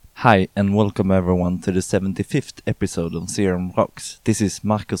Hi and welcome everyone to the 75th episode of Serum Rocks. This is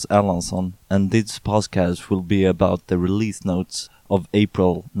Marcus Erlandsson and this podcast will be about the release notes of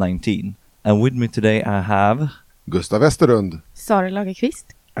April 19. And with me today I have Gustav Westerlund, Sara Lagerqvist,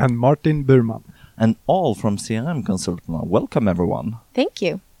 and Martin Burman. And all from CRM Consultant. Welcome everyone. Thank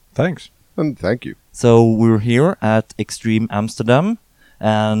you. Thanks. and thank you. So we're here at Extreme Amsterdam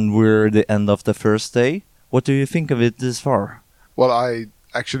and we're the end of the first day. What do you think of it this far? Well, I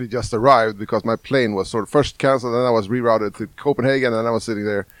actually just arrived because my plane was sort of first cancelled, and then I was rerouted to Copenhagen, and I was sitting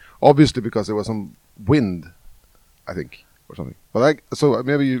there, obviously because there was some wind, I think, or something. But so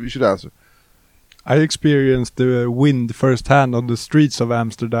maybe you should answer. I experienced the wind firsthand on the streets of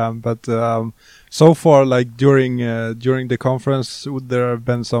Amsterdam, but so far, like during the conference, there have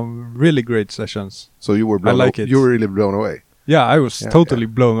been some really great sessions. So you were you were really blown away. Yeah, I was totally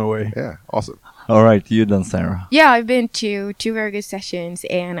blown away. Yeah, awesome. All right, you then, Sarah. Yeah, I've been to two very good sessions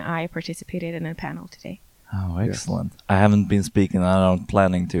and I participated in a panel today. Oh, excellent. I haven't been speaking, I'm not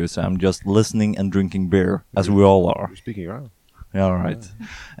planning to, so I'm just listening and drinking beer, as we all are. You're speaking around. Yeah, all right.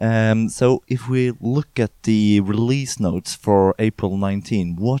 So if we look at the release notes for April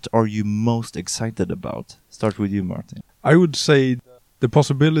 19, what are you most excited about? Start with you, Martin. I would say the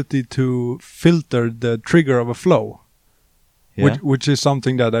possibility to filter the trigger of a flow. Yeah? Which is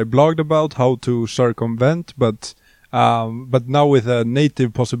something that I blogged about, how to circumvent, but now with a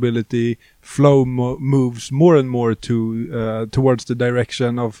native possibility, flow moves more and more to towards the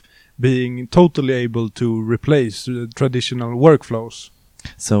direction of being totally able to replace traditional workflows.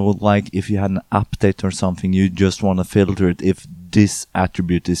 So, like, if you had an update or something, you just want to filter it. If this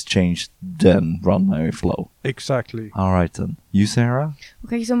attribute is changed, then run my flow. Exactly. All right, then. You, Sarah?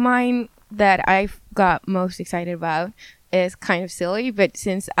 Okay, so mine that I've got most excited about is kind of silly, but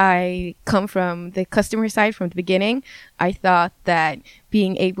since I come from the customer side from the beginning, I thought that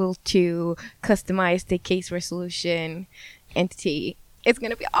being able to customize the case resolution entity is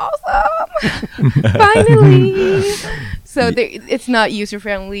going to be awesome. Finally. So it's not user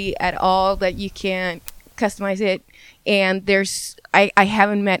friendly at all, that you can't customize it. And I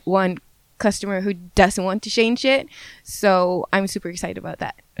haven't met one customer who doesn't want to change it. So I'm super excited about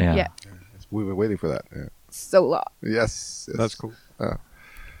that. Yeah. We were waiting for that. Yeah. So long. Yes. That's cool.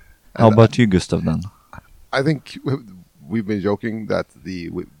 How about you, Gustav, then? I think we've been joking that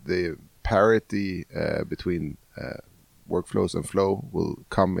the parity between workflows and flow will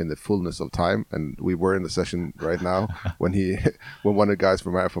come in the fullness of time, and we were in the session right now when one of the guys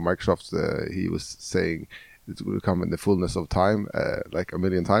from Microsoft he was saying it will come in the fullness of time like a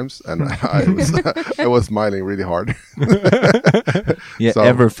million times, and I was smiling really hard. Yeah, So,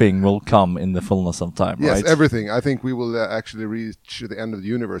 everything will come in the fullness of time, yes, right? everything. I think we will actually reach the end of the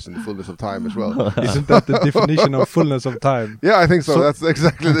universe in the fullness of time as well. Isn't that the definition of fullness of time? Yeah, I think so. That's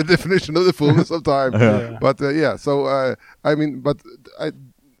exactly the definition of the fullness of time. Yeah. But so I mean,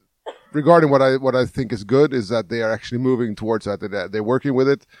 regarding what I think is good is that they are actually moving towards that. They're working with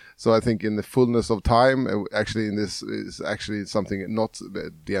it. So I think in the fullness of time, actually in this is actually something not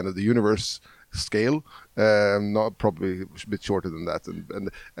the end of the universe scale, not probably a bit shorter than that.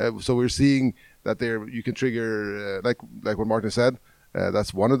 And so we're seeing that you can trigger like what Martin said.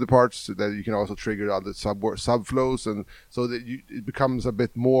 That's one of the parts that you can also trigger other subflows, and so that it becomes a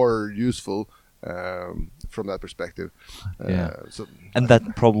bit more useful from that perspective. And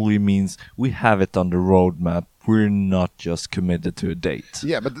that probably means we have it on the roadmap. We're not just committed to a date.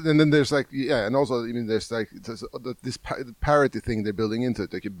 Yeah, but then there's and also I mean there's this parity thing they're building into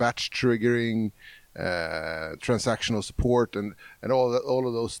it, like batch triggering, transactional support, and all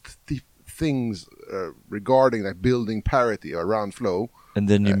of those things regarding like building parity around flow. And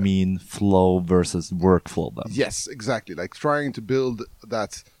then you mean flow versus workflow then? Yes, exactly. Like trying to build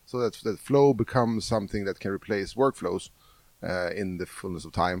that so that flow becomes something that can replace workflows in the fullness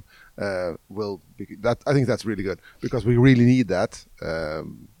of time. I think that's really good because we really need that.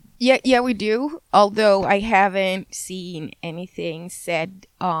 Yeah, we do. Although I haven't seen anything said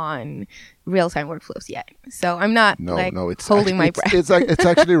on real-time workflows yet, so I'm not it's holding my breath. It's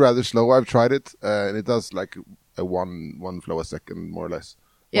actually rather slow. I've tried it, and it does like a one flow a second, more or less.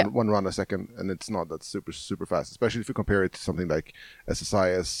 Yeah. One run a second, and it's not that super fast. Especially if you compare it to something like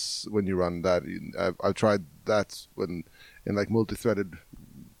SSIS when you run that. I've tried that when in like multi-threaded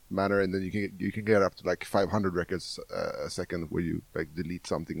manner, and then you can get up to like 500 records a second where you like delete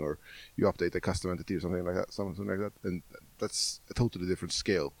something or you update a custom entity or something like that, and that's a totally different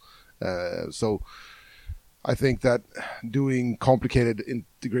scale. So I think that doing complicated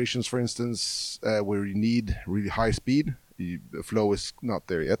integrations, for instance, where you need really high speed, the flow is not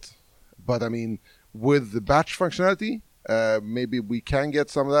there yet. But I mean, with the batch functionality, Maybe we can get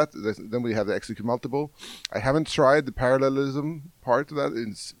some of that. Then we have the execute multiple. I haven't tried the parallelism part of that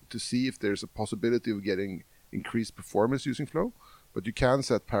to see if there's a possibility of getting increased performance using Flow. But you can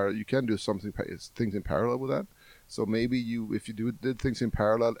you can do things in parallel with that. So maybe if you did things in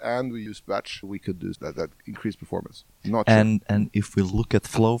parallel and we use batch, we could do that increased performance. Not sure. And if we look at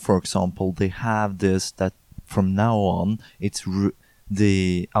Flow, for example, they have this that from now on it's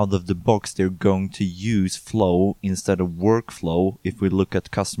out of the box they're going to use Flow instead of workflow. If we look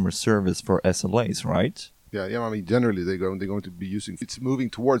at customer service for SLAs, right? Yeah. I mean, generally they're going to be using. It's moving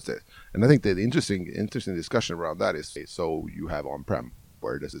towards that, and I think that the interesting discussion around that is so you have on-prem.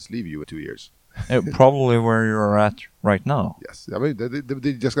 Where does this leave you in 2 years? Probably where you're at right now. Yes, I mean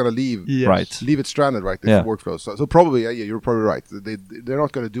they're just gonna leave. Yes. Right. Leave it stranded, right? Yeah. Workflows. So probably, you're probably right. They're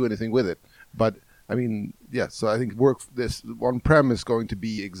not going to do anything with it. But I mean, yeah. So I think this on-prem is going to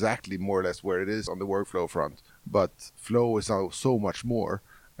be exactly more or less where it is on the workflow front. But Flow is now so much more.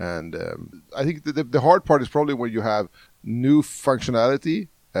 And I think the hard part is probably when you have new functionality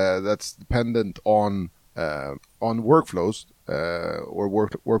that's dependent on workflows or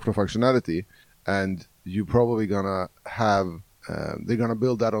workflow functionality, and you're probably gonna have they're gonna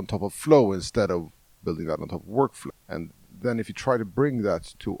build that on top of Flow instead of building that on top of workflow. And then if you try to bring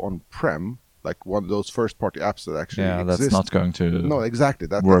that to on-prem, like one of those first-party apps that actually exist, that's not going to exactly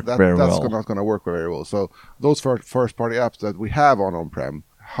that's not going to work very well. So those first-party apps that we have on-prem,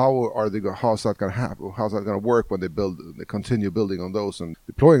 how's that going to happen? How's that going to work when they continue building on those and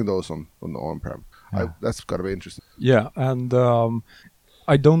deploying those on the on-prem? That's got to be interesting. Yeah, and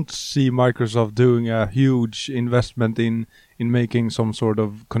I don't see Microsoft doing a huge investment in making some sort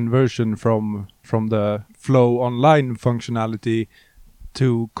of conversion from the Flow Online functionality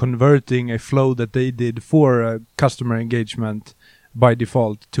to converting a flow that they did for customer engagement by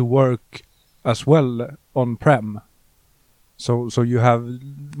default to work as well on-prem. So you have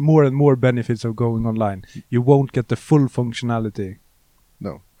more and more benefits of going online. You won't get the full functionality.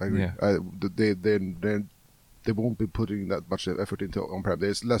 No, I agree. Yeah. They won't be putting that much effort into on-prem.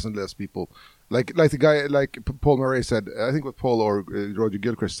 There's less and less people, like the guy, like Paul Murray said. I think what Paul or Roger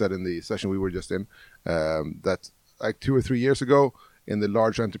Gilchrist said in the session we were just in, that like 2 or 3 years ago, in the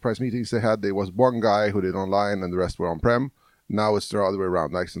large enterprise meetings they had, there was one guy who did online and the rest were on-prem. Now it's the other way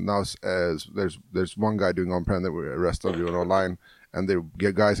around. Like, so now there's one guy doing on-prem, the rest are doing online, and the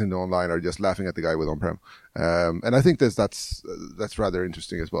guys in the online are just laughing at the guy with on-prem. And I think that's rather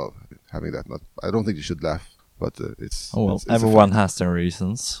interesting as well, having that. I don't think you should laugh, but it's... Oh, well, it's everyone has their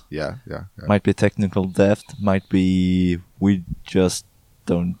reasons. Yeah. Might be technical depth, might be we just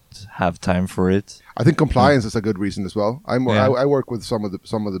don't have time for it. I think compliance is a good reason as well. I work with some of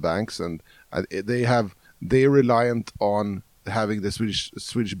the banks, and they're reliant on having the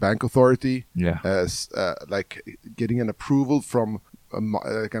Swedish Bank Authority as like getting an approval from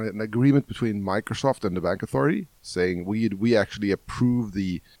an agreement between Microsoft and the Bank Authority, saying we actually approve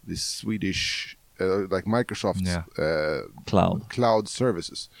the Swedish like Microsoft's cloud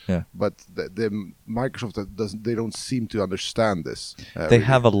services. Yeah. But the Microsoft they don't seem to understand this. They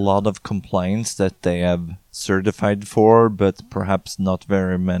have a lot of compliance that they have certified for, but perhaps not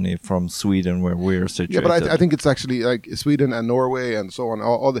very many from Sweden where we're situated. Yeah, but I think it's actually like Sweden and Norway and so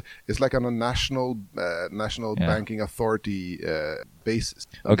on. It's like on a national banking authority basis.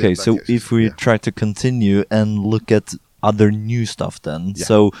 Okay, so if we try to continue and look at other new stuff then. Yeah.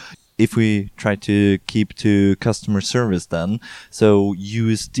 So if we try to keep to customer service then, so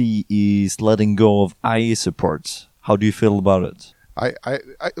USD is letting go of IE support. How do you feel about it?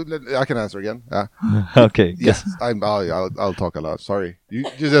 I can answer again. Okay. Yes, I'll talk a lot. Sorry, you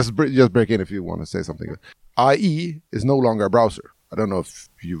just break in if you want to say something. IE is no longer a browser. I don't know if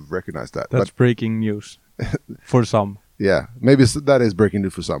you recognize that. That's breaking news for some. Yeah, maybe that is breaking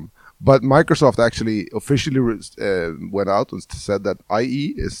news for some. But Microsoft actually officially went out and said that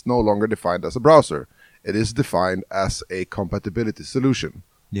IE is no longer defined as a browser. It is defined as a compatibility solution.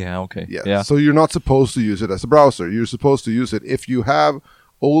 Yeah, okay. Yeah. So you're not supposed to use it as a browser. You're supposed to use it if you have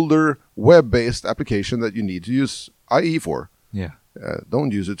older web-based application that you need to use IE for. Yeah.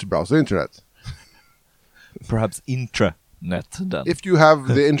 Don't use it to browse the internet. Perhaps intranet then. If you have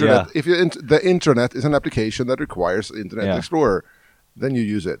the internet, if the intranet is an application that requires Internet Explorer, then you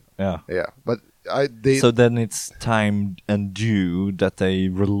use it. Yeah. But so then it's time and due that they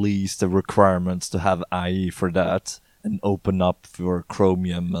release the requirements to have IE for that and open up for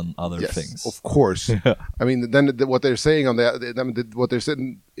Chromium and other things. Of course. I mean, then what they're saying on what they're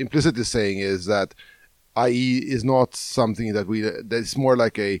implicitly saying is that IE is not something that's more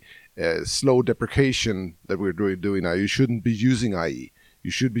like a slow deprecation that we're doing now. You shouldn't be using IE.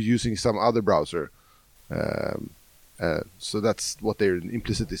 You should be using some other browser. So that's what they're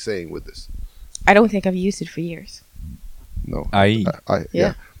implicitly saying with this. I don't think I've used it for years. No, IE.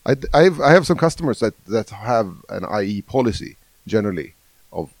 yeah. I have some customers that have an IE policy generally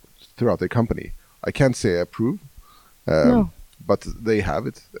throughout their company. I can't say I approve, No. but they have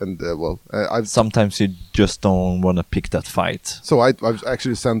it, and I've Sometimes you just don't want to pick that fight. so I've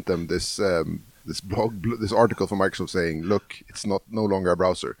actually sent them this this article from Microsoft saying, look, it's no longer a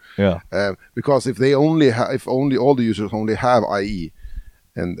browser, Yeah. because if only all the users only have IE,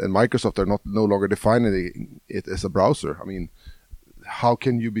 and Microsoft are no longer defining it as a browser. I mean, how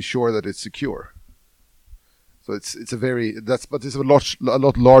can you be sure that it's secure? So it's a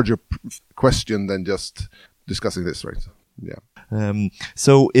lot larger question than just discussing this, right? Yeah.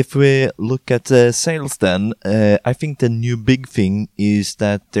 So if we look at sales then, I think the new big thing is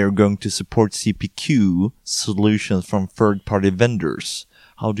that they're going to support CPQ solutions from third-party vendors.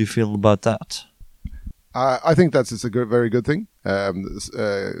 How do you feel about that? I think that's a very good thing.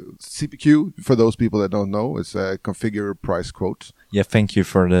 CPQ, for those people that don't know, is configure, price, quote. Yeah, thank you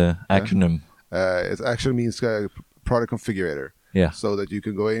for the acronym. It actually means product configurator. Yeah. So that you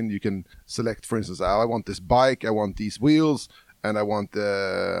can go in, you can select, for instance, I want this bike, I want these wheels, and I want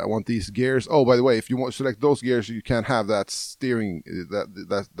these gears. Oh, by the way, if you want to select those gears, you can't have that steering.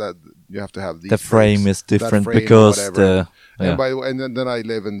 That you have to have these. The frame brakes, is different frame or because whatever. yeah. And by the way, and then I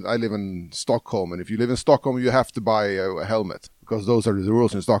live in Stockholm, and if you live in Stockholm, you have to buy a helmet because those are the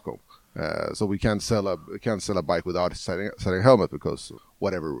rules in Stockholm. So we can't sell a bike without selling a helmet because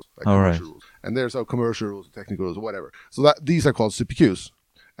whatever rules, like All commercial right. rules. And there's commercial rules, technical rules, whatever. So that these are called CPQs.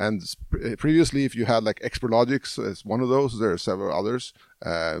 And previously, if you had like Explorlogics as one of those, there are several others.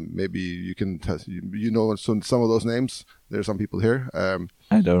 Maybe you can some of those names. There are some people here. I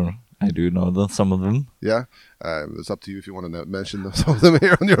do know some of them. Yeah, it's up to you if you want to mention some of them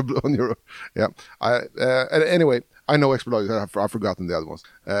here on your. Yeah, anyway, I know Explorlogics. I've forgotten the other ones.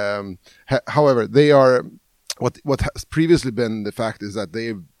 However, they are what has previously been the fact is that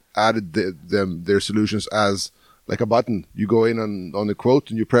they've added their solutions as like a button. You go in on the quote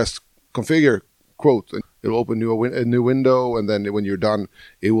and you press configure quote, and it'll open a new window, and then when you're done,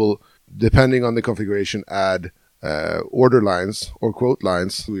 it will, depending on the configuration, add order lines or quote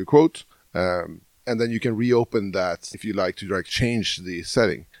lines to your quote, and then you can reopen that if you like to change the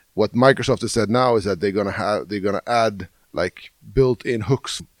setting. What Microsoft has said now is that they're gonna add like built-in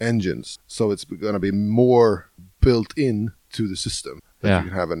hooks engines, so it's gonna be more built in to the system that Yeah. you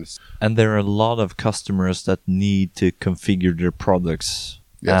can have. And there are a lot of customers that need to configure their products.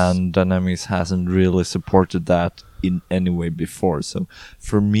 Yes. And Dynamics hasn't really supported that in any way before. So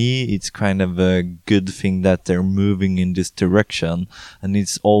for me, it's kind of a good thing that they're moving in this direction. And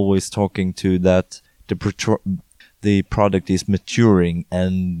it's always talking to that the product is maturing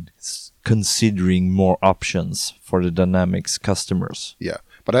and considering more options for the Dynamics customers. Yeah,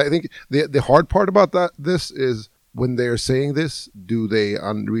 but I think the hard part about this is when they are saying this, do they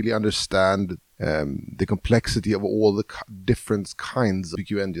really understand the complexity of all the different kinds of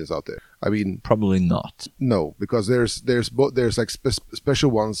CPQ engines out there? I mean, Probably not. no, because there's like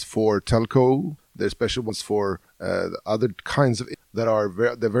special ones for telco. There's special ones for other kinds of that are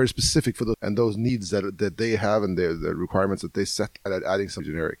they're very specific for those and those needs that they have and the requirements that they set at adding some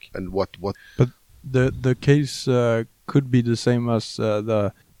generic and what. But the case could be the same as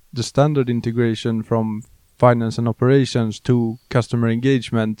the standard integration from finance and operations to customer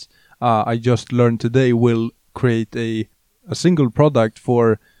engagement. I just learned today will create a single product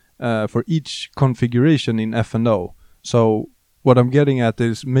for each configuration in F&O. So what I'm getting at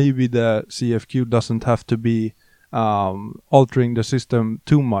is maybe the CFQ doesn't have to be altering the system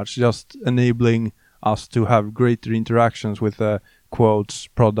too much, just enabling us to have greater interactions with quotes,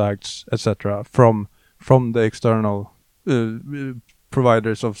 products, etc. from the external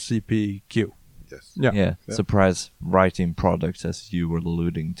providers of CPQ. Yes. Yeah. Surprise writing products, as you were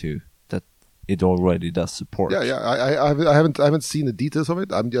alluding to, that it already does support. Yeah. I haven't seen the details of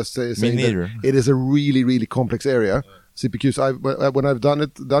it. I'm just saying neither. that it is a really, really complex area. CPQs. When I've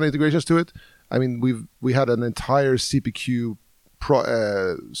done integrations to it, I mean we had an entire CPQ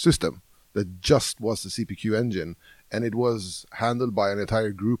system that just was the CPQ engine, and it was handled by an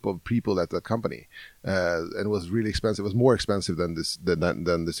entire group of people at that company, and it was really expensive. It was more expensive than the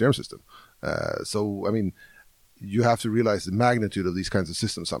CRM system. So I mean, you have to realize the magnitude of these kinds of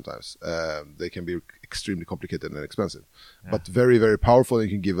systems. Sometimes they can be extremely complicated and expensive, but very, very powerful. And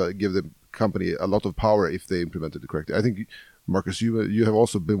you can give the company a lot of power if they implement it correctly. I think, Marcus, you have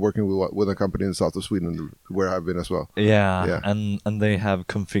also been working with a company in the south of Sweden, where I've been as well. Yeah. And they have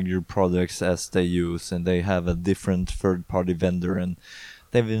configured products as they use, and they have a different third-party vendor, and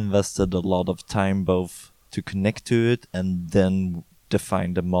they've invested a lot of time both to connect to it and then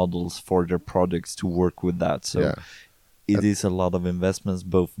define the models for their products to work with that. So Yeah. it is a lot of investments,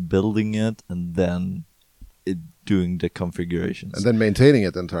 both building it and then doing the configurations. And then maintaining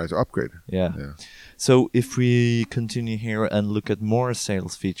it and trying to upgrade. Yeah. Yeah. So if we continue here and look at more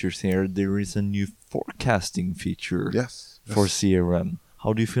sales features here, there is a new forecasting feature Yes. for CRM.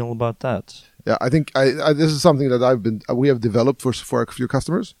 How do you feel about that? Yeah, I think this is something that we have developed for a few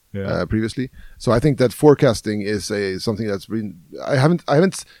customers previously. So I think that forecasting is something that's been. I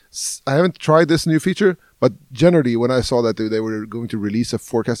haven't tried this new feature, but generally when I saw that they were going to release a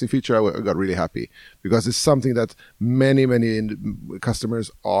forecasting feature, I got really happy because it's something that many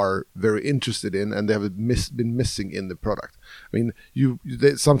customers are very interested in, and they have been missing in the product. I mean,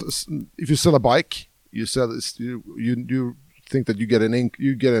 if you sell a bike, you think that you get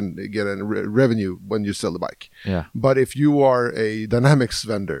revenue when you sell the bike. Yeah. But if you are a Dynamics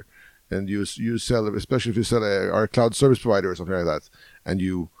vendor and you sell, especially if you sell our cloud service provider or something like that, and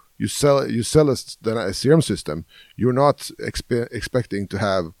you sell a CRM system, you're not expecting to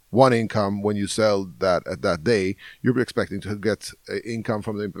have one income when you sell that at that day. You're expecting to get income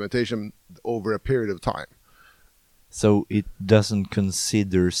from the implementation over a period of time. So it doesn't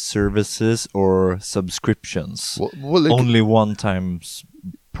consider services or subscriptions. Only one-time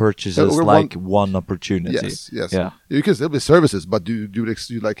purchases, like one opportunity. Yes. Yeah. You can still be services, but you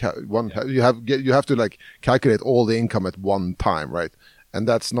have to like calculate all the income at one time, right? And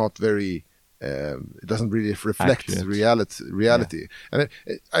that's not very. It doesn't really reflect reality. And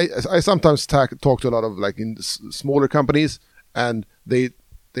I sometimes talk to a lot of like in smaller companies, and they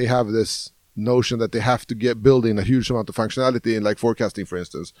have this notion that they have to build in a huge amount of functionality in like forecasting, for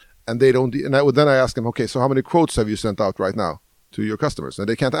instance, and they don't. And then I ask them, okay, so how many quotes have you sent out right now to your customers? And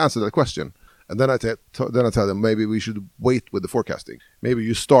they can't answer that question. And then I tell them maybe we should wait with the forecasting. Maybe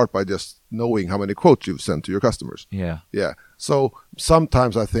you start by just knowing how many quotes you've sent to your customers. Yeah. So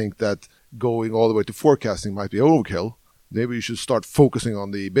sometimes I think that going all the way to forecasting might be overkill. Maybe you should start focusing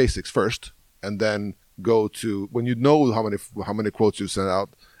on the basics first, and then go to when you know how many quotes you've sent out,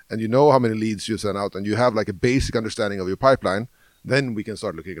 and you know how many leads you send out, and you have like a basic understanding of your pipeline, then we can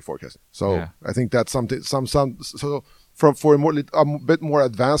start looking at forecasting. So I think that's something. So for a bit more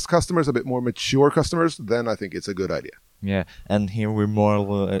advanced customers, a bit more mature customers, then I think it's a good idea. Yeah, and here we're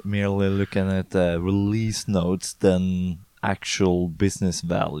merely looking at release notes than actual business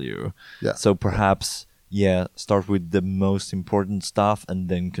value. Yeah. So perhaps start with the most important stuff and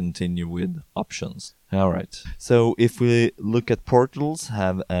then continue with options. All right. So if we look at portals,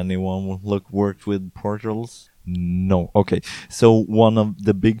 have anyone worked with portals? No. Okay. So one of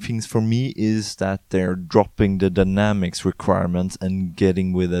the big things for me is that they're dropping the Dynamics requirements and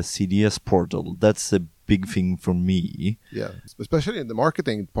getting with a CDS portal. That's a big thing for me. Yeah, especially in the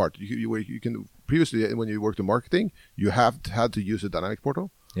marketing part. You can previously when you worked in marketing, you had to use a Dynamics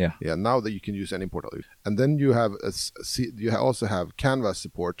portal. Yeah. Now that you can use any portal, and then you have also have Canvas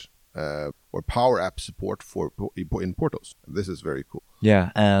support or Power App support in portals. This is very cool.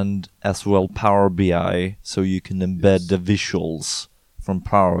 Yeah, and as well Power BI, so you can embed the visuals from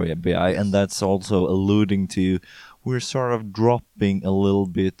Power BI, and that's also alluding to we're sort of dropping a little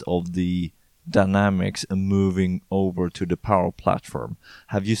bit of the Dynamics and moving over to the Power Platform.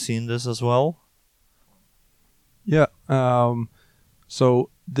 Have you seen this as well? Yeah. So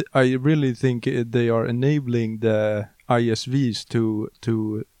I really think they are enabling the ISVs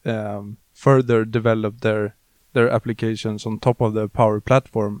to further develop their applications on top of the Power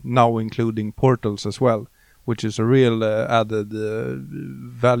Platform, now including portals as well, which is a real added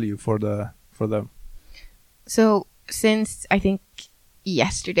value for them. So since I think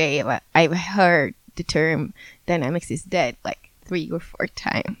yesterday I've heard the term Dynamics is dead like 3 or 4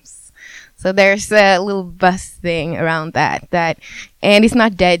 times. So there's a little buzz thing around that, and it's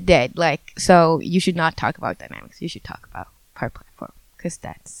not dead. Like, so you should not talk about Dynamics. You should talk about Power Platform, because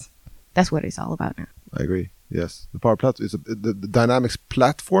that's what it's all about now. I agree. Yes, the Power Platform is the Dynamics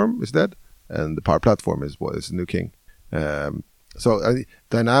platform is dead, and the Power Platform is what is the new king.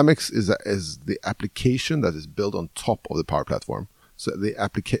 Dynamics is the application that is built on top of the Power Platform. So the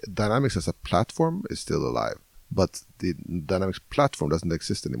Dynamics as a platform is still alive, but the Dynamics platform doesn't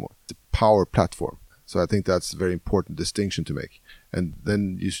exist anymore. It's a Power Platform. So I think that's a very important distinction to make. And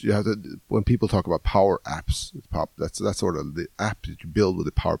then you have to, when people talk about Power Apps, that's sort of the app that you build with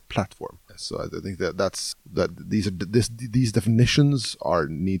the Power Platform. So I think these definitions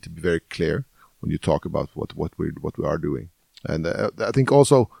need to be very clear when you talk about what we are doing. And I think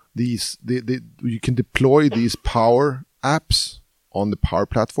also you can deploy these Power Apps on the Power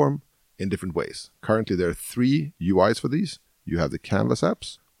Platform in different ways. Currently, there are 3 UIs for these. You have the Canvas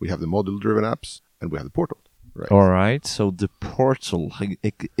apps, we have the model-driven apps, and we have the portal. Right. All right. So the portal.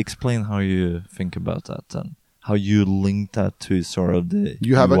 Explain how you think about that then. How you link that to sort of the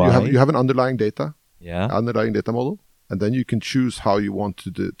You have UI. you have an underlying data Yeah. model, and then you can choose how you want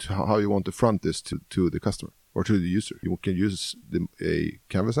how you want to front this to the customer or to the user. You can use a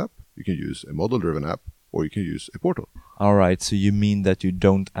Canvas app, you can use a model-driven app, or you can use a portal. All right. So you mean that you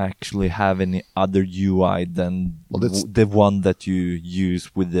don't actually have any other UI than Well, that's- the one that you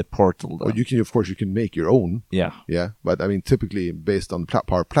use with the portal? Then? Or you can make your own. Yeah. Yeah, but I mean, typically based on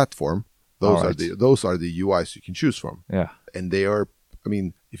Power Platform, Alright. those are the UIs you can choose from, Yeah. and they are. I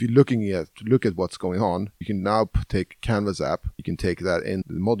mean, if you're look at what's going on, you can now take Canvas app, you can take that in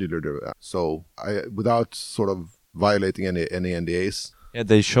the modular app. So without sort of violating any NDAs, Yeah.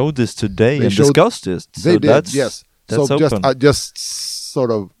 They showed this today They and showed- discussed it. So they did. that's, Yes. That's So open. just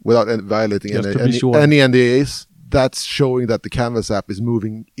sort of without violating Just to be sure. any NDAs, that's showing that the Canvas app is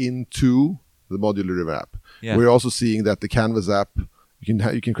moving into the modular app. Yeah. We're also seeing that the Canvas app,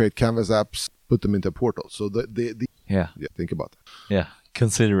 you can create Canvas apps, put them into a portal. So Yeah. think about that. Yeah,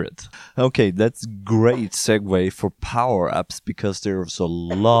 consider it. Okay, that's great segue for Power Apps because there's a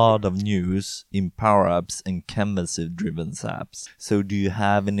lot of news in Power Apps and Canvas-driven apps. So, do you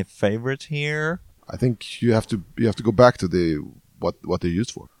have any favorite here? I think you have to go back to what they're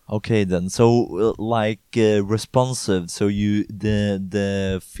used for. Okay, then. So, responsive. So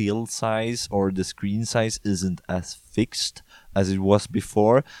the field size or the screen size isn't as fixed as it was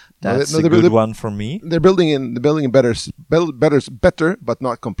before. That's a good one for me. They're building in better, but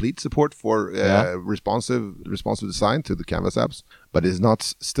not complete support for responsive design to the Canvas apps. But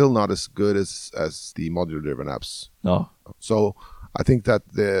it's still not as good as the modular-driven apps. No. So I think that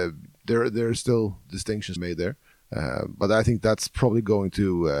there are still distinctions made there. But I think that's probably going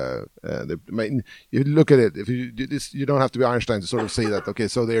to. You look at it. If you don't have to be Einstein to sort of say that. Okay,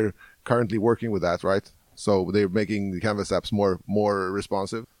 so they're currently working with that, right? So they're making the Canvas apps more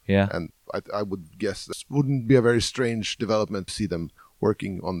responsive. Yeah. And I would guess this wouldn't be a very strange development to see them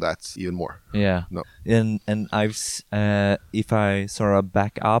working on that even more. Yeah. No. And if I sort of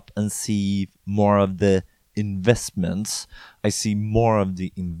back up and see more of the investments, I see more of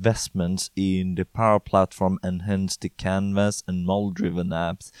the investments in the Power Platform and hence the Canvas and model-driven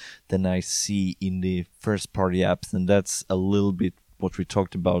apps than I see in the first-party apps, and that's a little bit what we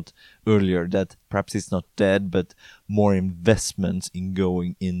talked about earlier, that perhaps it's not dead, but more investments in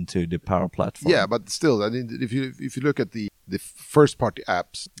going into the Power Platform. Yeah, but still, I mean, if you look at the first-party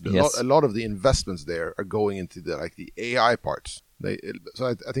apps, Yes. a lot of the investments there are going into the AI parts. So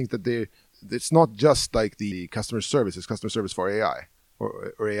I think that it's not just like the customer service; it's customer service for AI,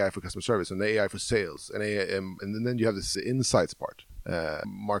 or AI for customer service, and AI for sales, and then you have this insights part,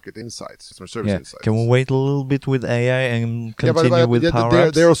 market insights, customer service Yeah. insights. Can we wait a little bit with AI and Yeah, continue with yeah, Power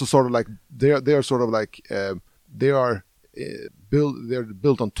Apps? they're also sort of like they're sort of like they are they're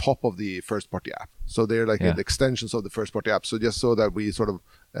built on top of the first party app, so they're like Yeah. the extensions of the first party app. So just so that we sort of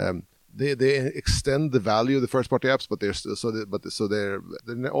they extend the value of the first party apps, but they're still they're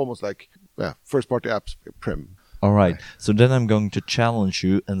almost like first party apps prim. All right. So then I'm going to challenge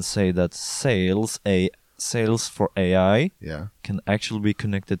you and say that sales for AI Yeah, can actually be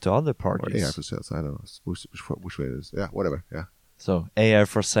connected to other or parties. AI for sales. I don't know which way it is. Yeah, whatever. Yeah, So AI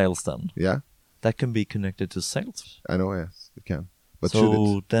for sales then. yeah. That can be connected to sales. I know. Yes, it can. But should it?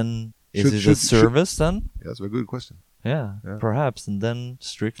 so then is Should- it a should- service then? Yeah, that's a good question. Yeah, Yeah. perhaps. And then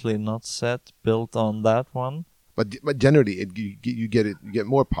strictly not set, built on that one. But generally, you get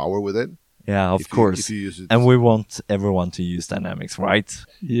more power with it. Yeah, of if course. if you use it. And we want everyone to use Dynamics, right?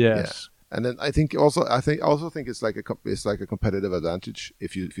 Yes. And then I also think it's like a competitive advantage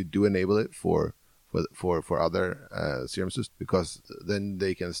if you do enable it for other CRM systems, because then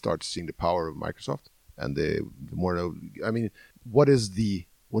they can start seeing the power of Microsoft, and the more. I mean, what is the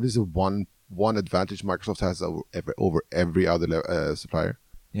one advantage Microsoft has over every other supplier?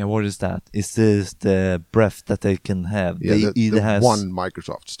 Yeah, what is that? Is this the breadth that they can have? Yeah, they either the has one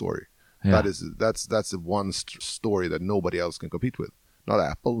Microsoft story. Yeah. That's the one story that nobody else can compete with. Not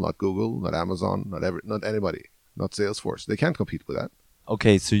Apple, not Google, not Amazon, not anybody, not Salesforce. They can't compete with that.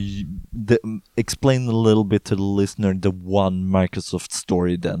 Okay, so explain a little bit to the listener the one Microsoft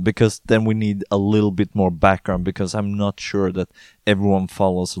story then, because then we need a little bit more background, because I'm not sure that everyone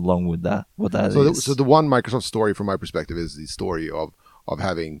follows along with that. What that is. So the one Microsoft story, from my perspective, is the story of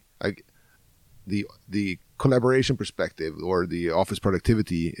having like the collaboration perspective, or the office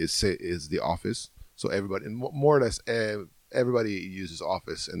productivity is the Office. So everybody, more or less, everybody uses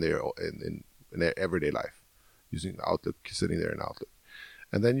Office in their everyday life, using Outlook, sitting there in Outlook.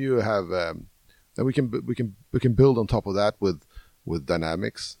 And then you have then we can build on top of that with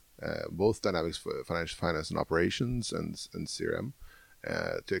Dynamics, both Dynamics for Financial Finance and Operations and CRM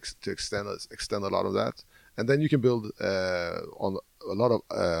to extend a lot of that. And then you can build on a lot of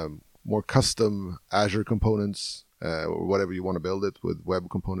more custom Azure components or whatever you want to build it with web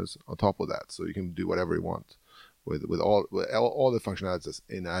components on top of that. So you can do whatever you want with all the functionalities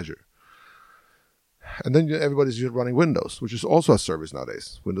in Azure. And then everybody's just running Windows, which is also a service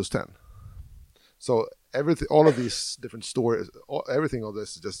nowadays, Windows 10. So everything, all of these different stores, everything of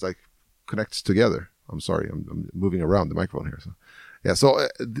this just like connects together. I'm sorry, I'm moving around the microphone here. So yeah, so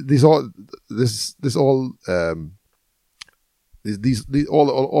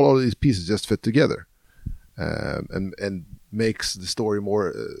all of these pieces just fit together, and makes the story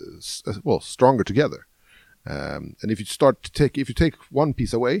more stronger together. And if you take one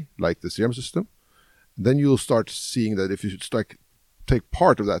piece away, like the CRM system, then you'll start seeing that if you take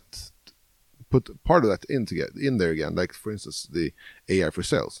part of that, put part of that in there again, like for instance the AI for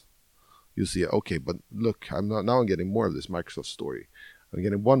sales, you see, okay, but look, I'm getting more of this Microsoft story. I'm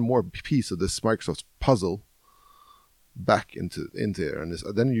getting one more piece of this Microsoft puzzle back into there, and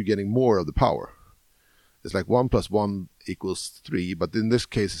then you're getting more of the power. It's like 1 + 1 = 3, but in this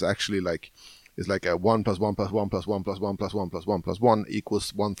case, it's actually like a 1 + 1 + 1 + 1 + 1 + 1 + 1 + 1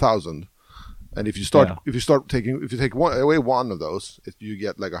 = 1,000. And if you take away one of those, you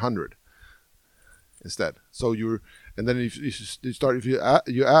get like 100 instead. So if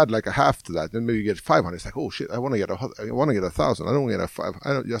you add like a half to that, then maybe you get 500. It's like, oh shit, I want to get 1,000. I don't want to get 5.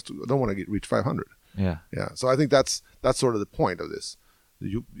 I don't want to reach 500. Yeah. So I think that's sort of the point of this.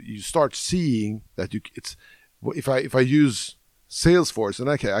 You start seeing that if I use Salesforce, and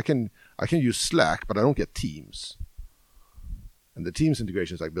I can use Slack, but I don't get Teams. And the Teams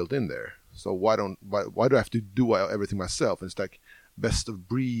integration is like built in there. So why do I have to do everything myself? And it's like best of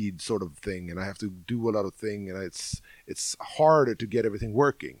breed sort of thing, and I have to do a lot of things, and it's harder to get everything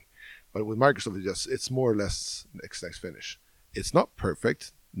working. But with Microsoft, it's more or less next finish. It's not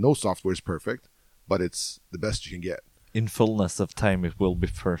perfect. No software is perfect, but it's the best you can get. In fullness of time, it will be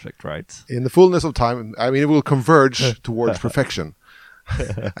perfect, right? In the fullness of time, I mean, it will converge towards perfection.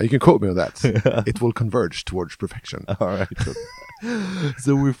 And you can quote me on that. It will converge towards perfection. All right.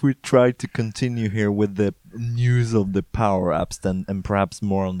 So if we try to continue here with the news of the Power Apps, then, and perhaps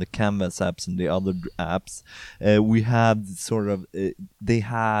more on the Canvas apps and the other apps, we have they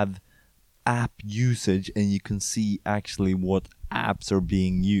have app usage, and you can see actually what apps are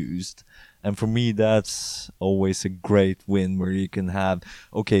being used. And for me, that's always a great win, where you can have,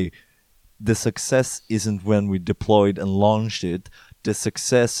 okay, the success isn't when we deployed and launched it. The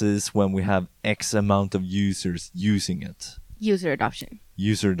success is when we have X amount of users using it. User adoption,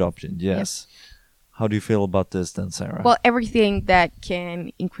 yes. How do you feel about this then, Sarah? Well, everything that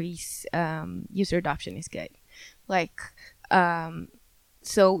can increase user adoption is good. Like,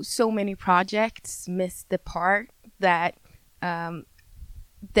 so many projects miss the part that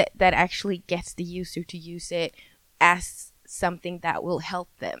that actually gets the user to use it as something that will help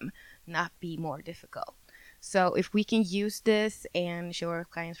them, not be more difficult. So if we can use this and show our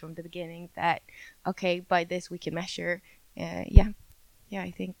clients from the beginning that, okay, by this we can measure, I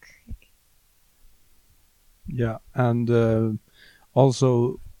think. Yeah, and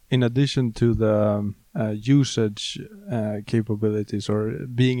also in addition to the usage capabilities, or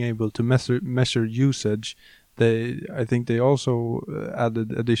being able to measure usage, I think they also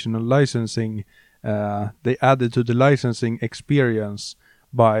added additional licensing. They added to the licensing experience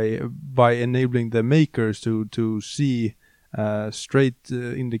by enabling the makers to see straight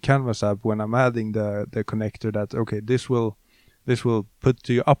in the Canvas app when I'm adding the connector that, okay, this will put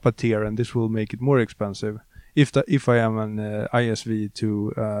you up a tier, and this will make it more expensive if I am an ISV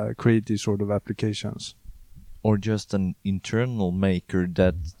to create these sort of applications. Or just an internal maker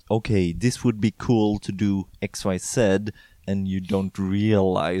that, okay, this would be cool to do XYZ, and you don't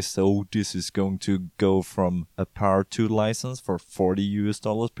realize, this is going to go from a Power 2 license for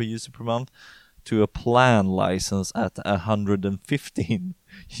 $40 per user per month to a plan license at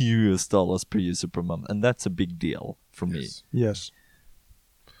 $115 per user per month. And that's a big deal for me. Yes.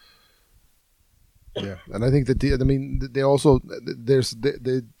 Yeah, and I think that they also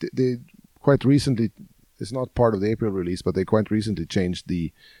they quite recently, it's not part of the April release, but they quite recently changed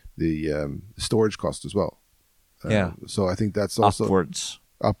the storage cost as well. So I think that's also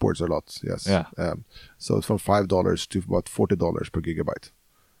upwards a lot. Yes. Yeah. So it's from $5 to about $40 per gigabyte.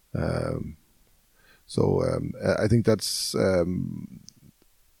 I think that's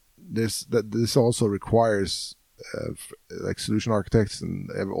this also requires like solution architects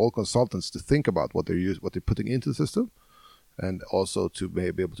and all consultants to think about what they're putting into the system, and also to be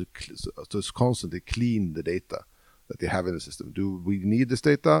able to constantly clean the data that they have in the system. Do we need this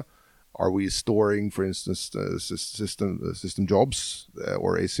data? Are we storing, for instance, system jobs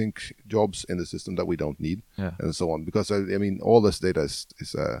or async jobs in the system that we don't need, and so on? Because I mean, all this data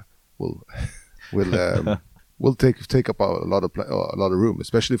will will take up a lot of room,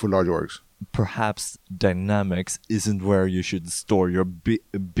 especially for large orgs. Perhaps Dynamics isn't where you should store your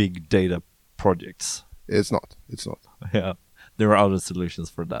big data projects. It's not. Yeah, there are other solutions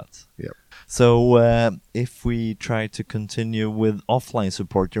for that. Yeah. So if we try to continue with offline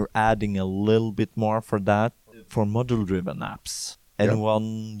support, you're adding a little bit more for that for model-driven apps.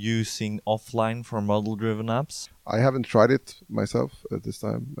 Anyone using offline for model-driven apps? I haven't tried it myself at this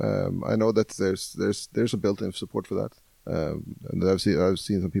time. I know that there's a built-in support for that, and I've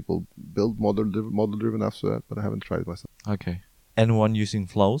seen some people build model-driven apps for that, but I haven't tried it myself. Okay. Anyone using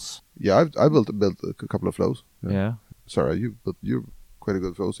flows? Yeah, I built a couple of flows. Yeah. Sorry, you're quite a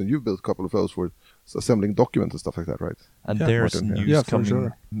good flows, and you've built a couple of flows for assembling documents and stuff like that, right? And Yeah, there's Martin, news yeah, for coming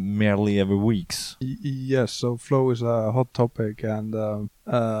sure. merely every weeks. Yes, so flow is a hot topic, and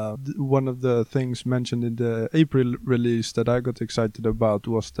one of the things mentioned in the April release that I got excited about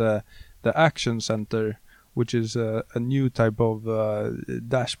was the Action Center, which is a new type of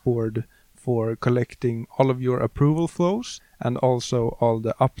dashboard for collecting all of your approval flows and also all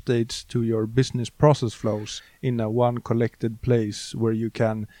the updates to your business process flows in a one collected place where you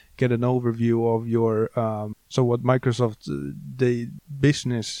can get an overview of your so what Microsoft they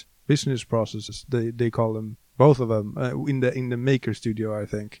business processes they call them, both of them in the Maker Studio, I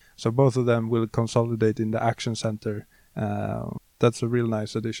think. So both of them will consolidate in the Action Center. That's a real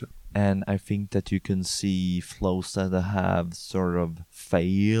nice addition. And I think that you can see flows that have sort of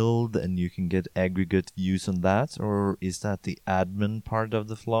failed and you can get aggregate views on that, or is that the admin part of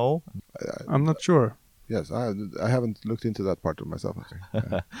the flow? I'm not sure. Yes, I haven't looked into that part of myself.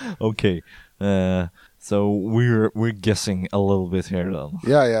 Actually. Okay. So we're guessing a little bit here then.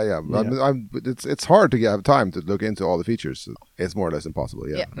 Yeah. It's hard to have time to look into all the features. It's more or less impossible.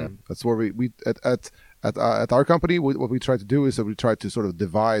 Yeah. That's where we at our company, what we try to do is that we try to sort of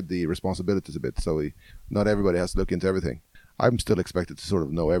divide the responsibilities a bit, so not everybody has to look into everything. I'm still expected to sort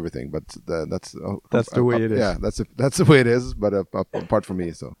of know everything, but that's the way it is. Yeah, that's the way it is. But apart from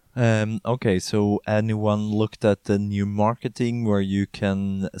me, so. Okay, so anyone looked at the new marketing where you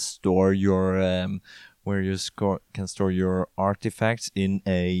can store your can store your artifacts in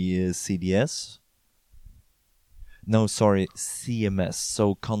a CDS? No, sorry, CMS,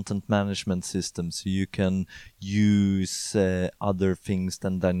 so content management system. So you can use other things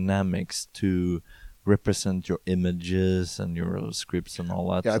than Dynamics to represent your images and your scripts and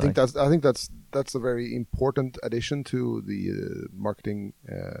all that. Yeah, I think that's a very important addition to the marketing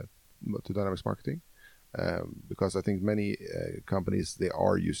to Dynamics marketing, because I think many companies they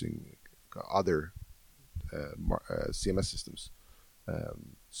are using other CMS systems,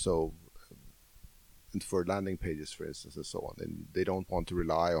 so. And for landing pages, for instance, and so on, and they don't want to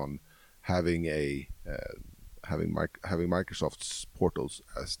rely on having having Microsoft's portals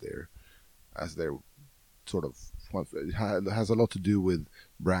as their sort of. It has a lot to do with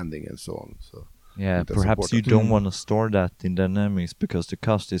branding and so on. So yeah, perhaps important. you don't want to store that in Dynamics because the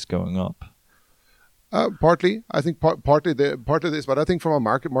cost is going up. Partly, I think part of this, but I think from a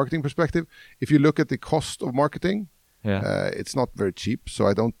marketing perspective, if you look at the cost of marketing, it's not very cheap.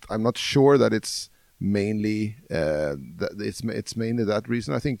 So I'm not sure that it's mainly it's mainly that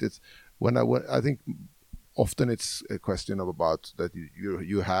reason. I think that's I think often it's a question of about that you're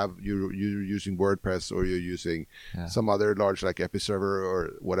using WordPress or you're using some other large like Episerver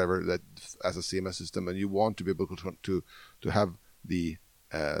or whatever that as a CMS system, and you want to be able to have the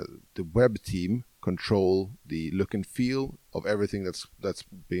web team control the look and feel of everything that's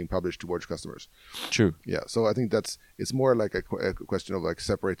being published towards customers. True. Yeah. So I think it's more like a question of like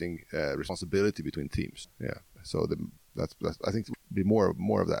separating responsibility between teams. Yeah. So that's I think be more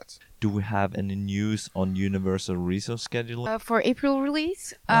of that. Do we have any news on universal resource scheduling? For April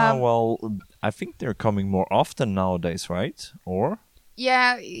release? Well, I think they're coming more often nowadays, right? Or?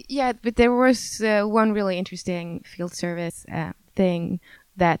 Yeah, but there was one really interesting field service thing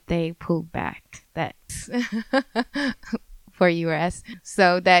that they pulled back that for US,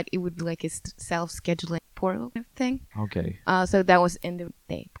 so that it would be like a self-scheduling portal thing. Okay. So that was in the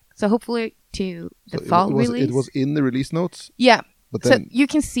day. So hopefully to the fall release. It was in the release notes? Yeah. But then, so you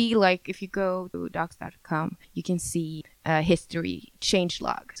can see, like, if you go to docs.com, you can see history change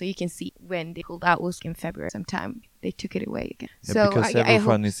log. So you can see when they pulled out was in February sometime. They took it away again. Yeah, so because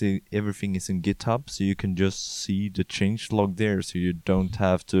everything is in GitHub, so you can just see the change log there, so you don't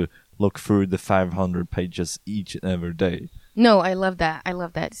have to look through the 500 pages each and every day. No, I love that. I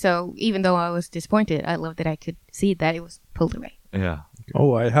love that. So even though I was disappointed, I love that I could see that it was pulled away. Yeah.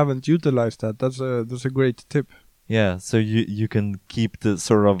 Oh, I haven't utilized that. That's a great tip. Yeah, so you can keep the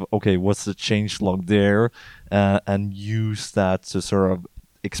sort of, okay, what's the change log there, and use that to sort of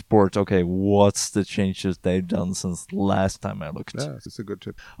export, okay, what's the changes they've done since last time I looked. Yeah, it's a good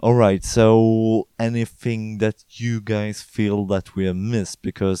tip. All right, so anything that you guys feel that we have missed?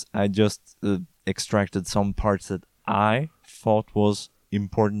 Because I just extracted some parts that I thought was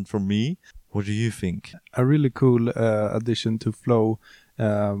important for me. What do you think? A really cool addition to Flow,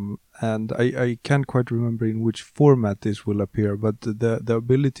 and I can't quite remember in which format this will appear, but the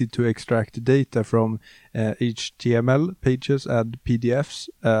ability to extract data from HTML pages and PDFs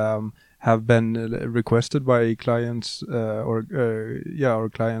have been requested by clients our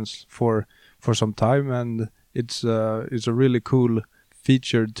clients for some time, and it's a really cool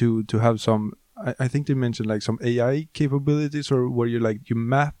feature to have some. I think they mentioned like some AI capabilities, or where you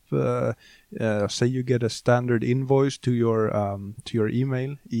map. Say you get a standard invoice to your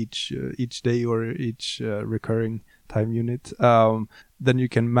email each day or each recurring time unit. Then you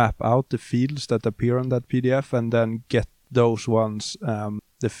can map out the fields that appear on that PDF, and then get those ones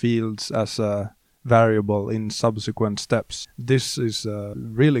the fields as a variable in subsequent steps. This is a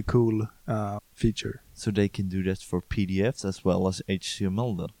really cool feature. So they can do that for PDFs as well as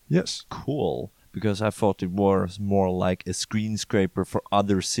HTML then? Yes. Cool. Because I thought it was more like a screen scraper for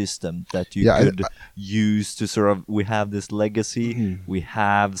other systems that you Yeah, could use to sort of, we have this legacy, we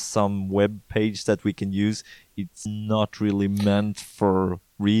have some web page that we can use. It's not really meant for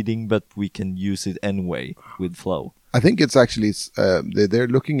reading, but we can use it anyway with Flow. I think it's actually they're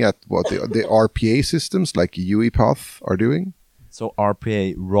looking at what the RPA systems like UiPath are doing. So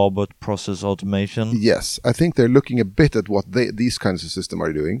RPA, robot process automation. Yes, I think they're looking a bit at what these kinds of systems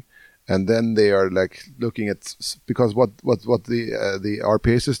are doing, and then they are like looking at, because what the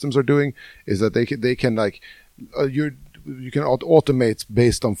RPA systems are doing is that they can like you can automate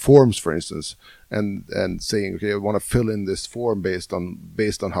based on forms, for instance, and saying, okay, I want to fill in this form based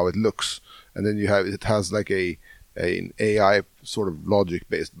on how it looks, and then it has like an AI sort of logic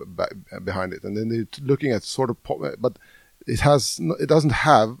based behind it, and then they're looking at sort of, but it doesn't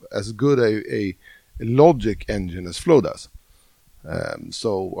have as good a logic engine as Flow does.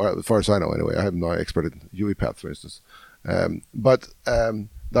 So as far as I know, anyway, I have no expert in UiPath, for instance. But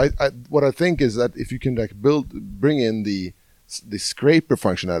what I think is that if you can like bring in the scraper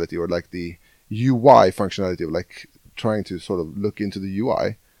functionality, or like the UI functionality of like trying to sort of look into the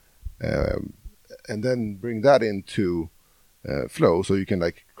UI, and then bring that into Flow, so you can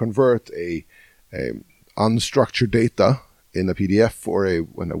like convert a unstructured data in a PDF or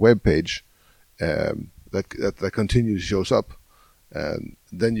on a web page that continually shows up, and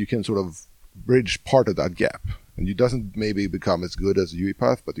then you can sort of bridge part of that gap, and you doesn't maybe become as good as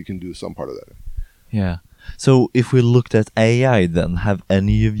UiPath, but you can do some part of that. Yeah. So if we looked at AI, then have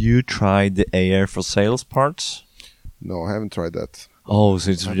any of you tried the AI for sales parts? No, I haven't tried that. Oh,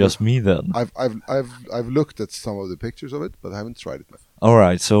 so it's just me then. I've looked at some of the pictures of it, but I haven't tried it. All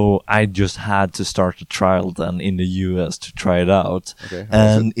right, so I just had to start a trial then in the US to try it out. Okay,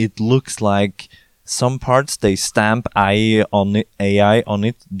 and it looks like some parts they stamp AI on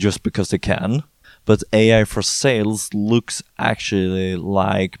it just because they can. But AI for sales looks actually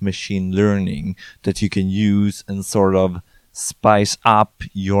like machine learning that you can use and sort of spice up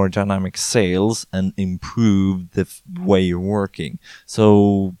your dynamic sales and improve the way you're working.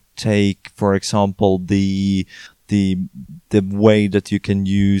 So take, for example, the way that you can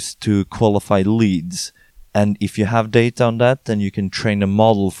use to qualify leads. And if you have data on that, then you can train a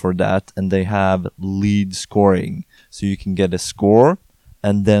model for that, and they have lead scoring. So you can get a score,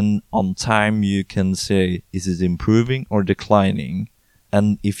 and then on time you can say, is it improving or declining?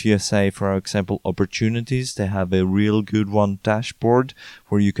 And if you say, for example, opportunities, they have a real good one dashboard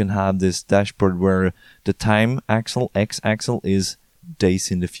where you can have this dashboard where the time axle, x-axle, is days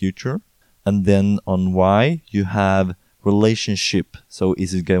in the future. And then on Y, you have relationship. So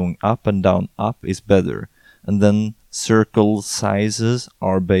is it going up and down? Up is better. And then circle sizes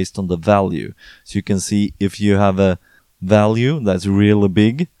are based on the value. So you can see if you have a value that's really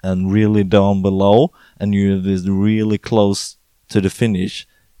big and really down below, and you is really close to the finish,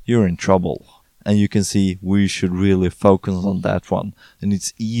 you're in trouble. And you can see we should really focus on that one. And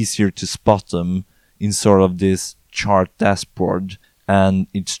it's easier to spot them in sort of this chart dashboard, and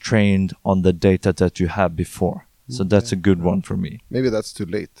it's trained on the data that you have before. So that's a good one for me. Maybe that's too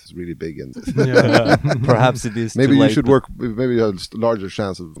late. It's really big, and Perhaps it is. maybe too you late, should but- work. Maybe a larger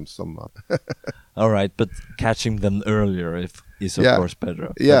chance of some. All right, but catching them earlier, if is of Yeah. course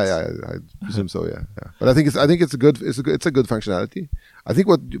better. Yeah, That's- yeah, I presume so. Yeah, yeah. But I think it's a good functionality. I think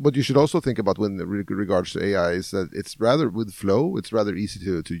what you should also think about when regards to AI is that it's rather with Flow, it's rather easy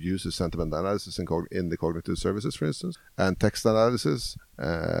to use the sentiment analysis in the cognitive services, for instance, and text analysis.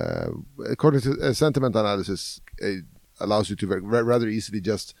 Cognitive sentiment analysis allows you to rather easily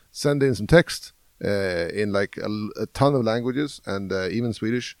just send in some text in like a ton of languages and even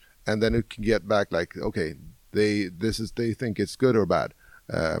Swedish, and then it can get back like, okay, they think it's good or bad.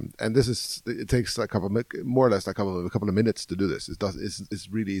 And it takes a more or less a couple of minutes to do this. It's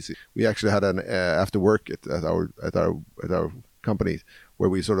really easy. We actually had an after work at our company where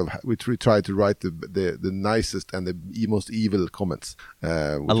we tried to write the nicest and the most evil comments.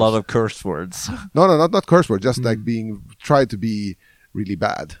 a lot of curse words. No, not curse words. Just like tried to be really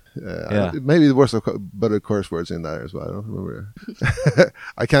bad. Yeah. Maybe there was better curse words in there as well. I don't remember.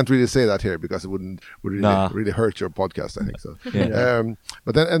 I can't really say that here because it would really hurt your podcast. I think so. Yeah.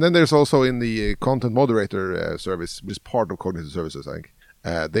 But then there's also in the content moderator service, which is part of cognitive services. I think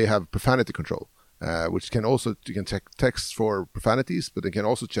they have profanity control, which you can check text for profanities, but they can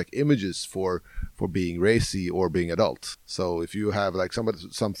also check images for being racy or being adult. So if you have like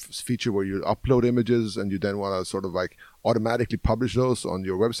some feature where you upload images and you then want to sort of like automatically publish those on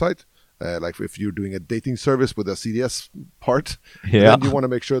your website, like if you're doing a dating service with a CDS part, Yeah. then you want to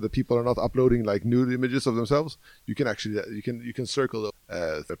make sure that people are not uploading like nude images of themselves. You can actually you can circle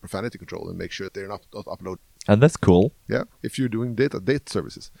the profanity control and make sure that they're not uploaded. And that's cool. Yeah, if you're doing date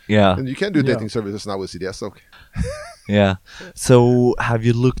services, Yeah. and you can do Yeah. dating services now with CDS. Okay. Yeah. So have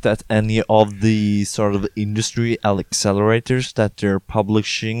you looked at any of the sort of industry accelerators that they're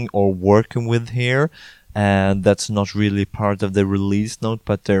publishing or working with here? And that's not really part of the release note,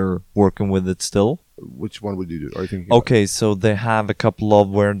 but they're working with it still? Which one would you do? Are you thinking? about? Okay, so they have a couple of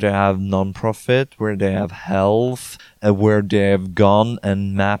where they have non-profit, where they have health, where they have gone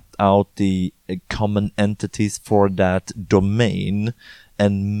and mapped out the common entities for that domain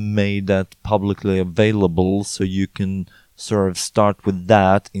and made that publicly available, so you can sort of start with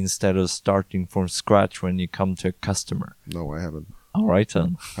that instead of starting from scratch when you come to a customer. No, I haven't. All right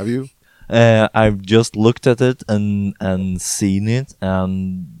then. Have you? I've just looked at it and seen it,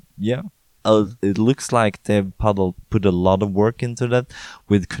 and yeah. It looks like they've put a lot of work into that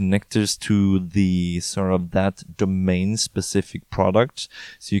with connectors to the sort of that domain specific products,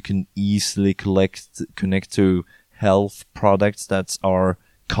 so you can easily connect to health products that are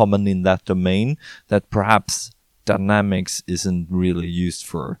common in that domain that perhaps Dynamics isn't really used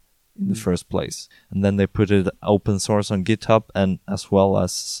for in the first place. And then they put it open source on GitHub, and as well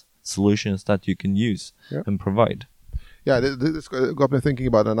as solutions that you can use and provide. Yeah, this got me thinking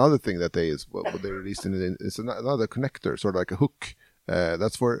about another thing that what they released it's another connector, sort of like a hook.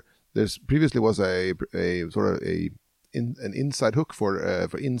 That's for previously was a sort of an inside hook for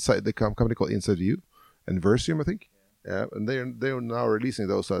inside the company called Inside View and Versium, I think. Yeah, and they're now releasing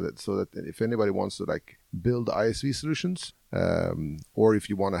those so that if anybody wants to like build ISV solutions, or if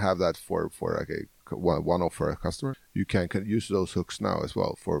you want to have that for like a one-off for a customer, you can use those hooks now as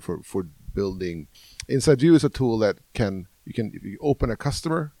well for building. Inside View is a tool that if you open a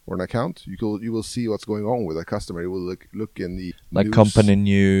customer or an account, you will see what's going on with a customer. You will look in the Like news. company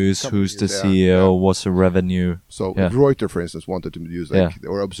news, who's the CEO, what's the revenue. So Yeah. if Reuters, for instance, wanted to use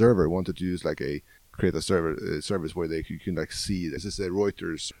or Observer wanted to use create a service where you can like see this is a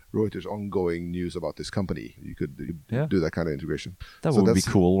Reuters ongoing news about this company. You could do that kind of integration. That So would be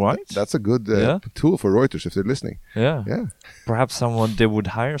that's- cool, right? That's a good Yeah. tool for Reuters if they're listening. Yeah. Yeah. Perhaps they would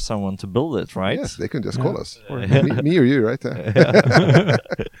hire someone to build it, right? Yes, they can just Yeah. call us. Or me or you, right?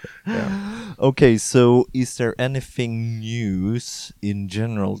 Okay, so is there anything news in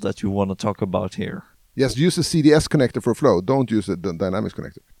general that you want to talk about here? Yes, use the CDS connector for Flow. Don't use the Dynamics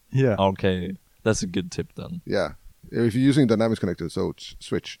connector. Yeah. Okay, that's a good tip then. Yeah. If you're using Dynamics connector, so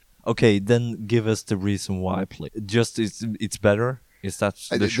switch. Okay, then give us the reason why, please. Just it's better? Is that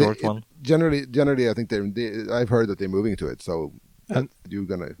the short one? Generally, I think I've heard that they're moving to it. So, And- did you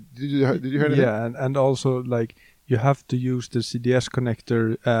hear anything? Yeah, and also like you have to use the CDS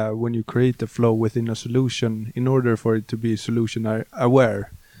connector when you create a flow within a solution in order for it to be solution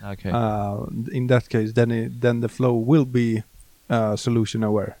aware. Okay. In that case, then the flow will be solution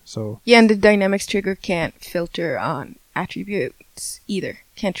aware. So Yeah, and the Dynamics trigger can't filter on attributes either.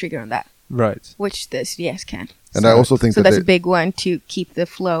 Can't trigger on that, right. which the CDS can. And I also think So that that's a big one to keep the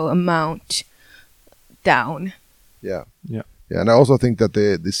flow amount down. Yeah. Yeah. Yeah, and I also think that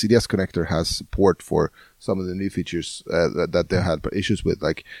the CDS connector has support for some of the new features that they had issues with.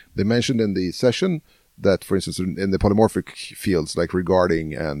 Like they mentioned in the session that, for instance, in the polymorphic fields like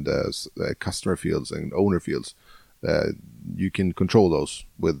regarding and customer fields and owner fields, you can control those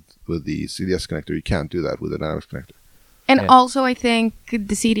with the CDS connector. You can't do that with the Dynamics connector. And Yeah. also, I think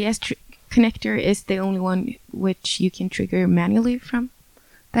the CDS connector is the only one which you can trigger manually from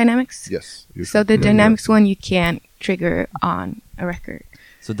Dynamics. Yes. you So should- the yeah, Dynamics one you can't trigger on a record.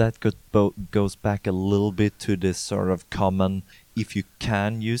 So that goes back a little bit to this sort of common, if you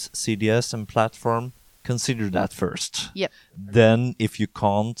can use CDS and platform, consider that first. Yep. Then if you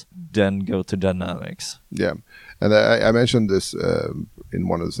can't, then go to Dynamics. Yeah, and I mentioned this in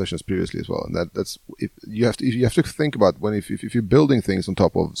one of the sessions previously as well. And that's if you have to think about when if you're building things on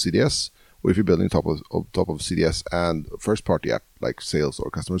top of CDS, or if you're building top of CDS and first party app like sales or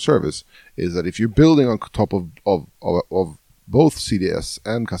customer service, is that if you're building on top of both CDS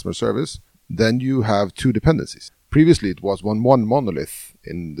and customer service, then you have two dependencies. Previously, it was one monolith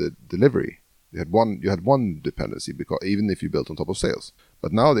in the delivery. You had one dependency because even if you built on top of sales,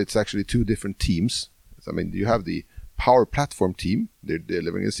 but now it's actually two different teams. I mean, you have the Power Platform team; they're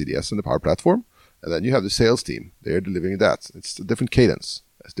delivering a CDS and the Power Platform, and then you have the sales team; they're delivering that. It's a different cadence.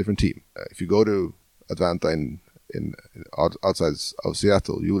 It's a different team. If you go to Advanta outside of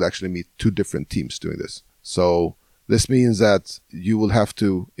Seattle, you will actually meet two different teams doing this. So this means that you will have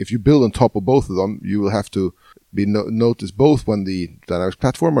to, if you build on top of both of them, you will have to be noticed both when the Dynamics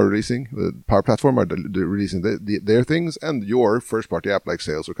platform are releasing, the Power Platform are releasing their things, and your first-party app like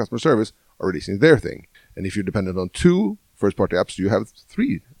sales or customer service are releasing their thing. And if you're dependent on two first-party apps, you have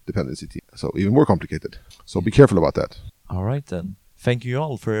three dependency teams. So even more complicated. So be careful about that. All right then. Thank you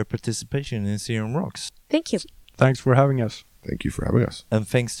all for your participation in Serum Rocks. Thank you. Thanks for having us. Thank you for having us. And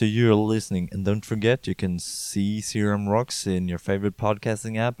thanks to you all listening. And don't forget, you can see Serum Rocks in your favorite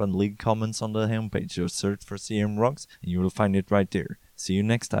podcasting app and leave comments on the homepage. Just search for Serum Rocks and you will find it right there. See you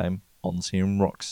next time on Serum Rocks.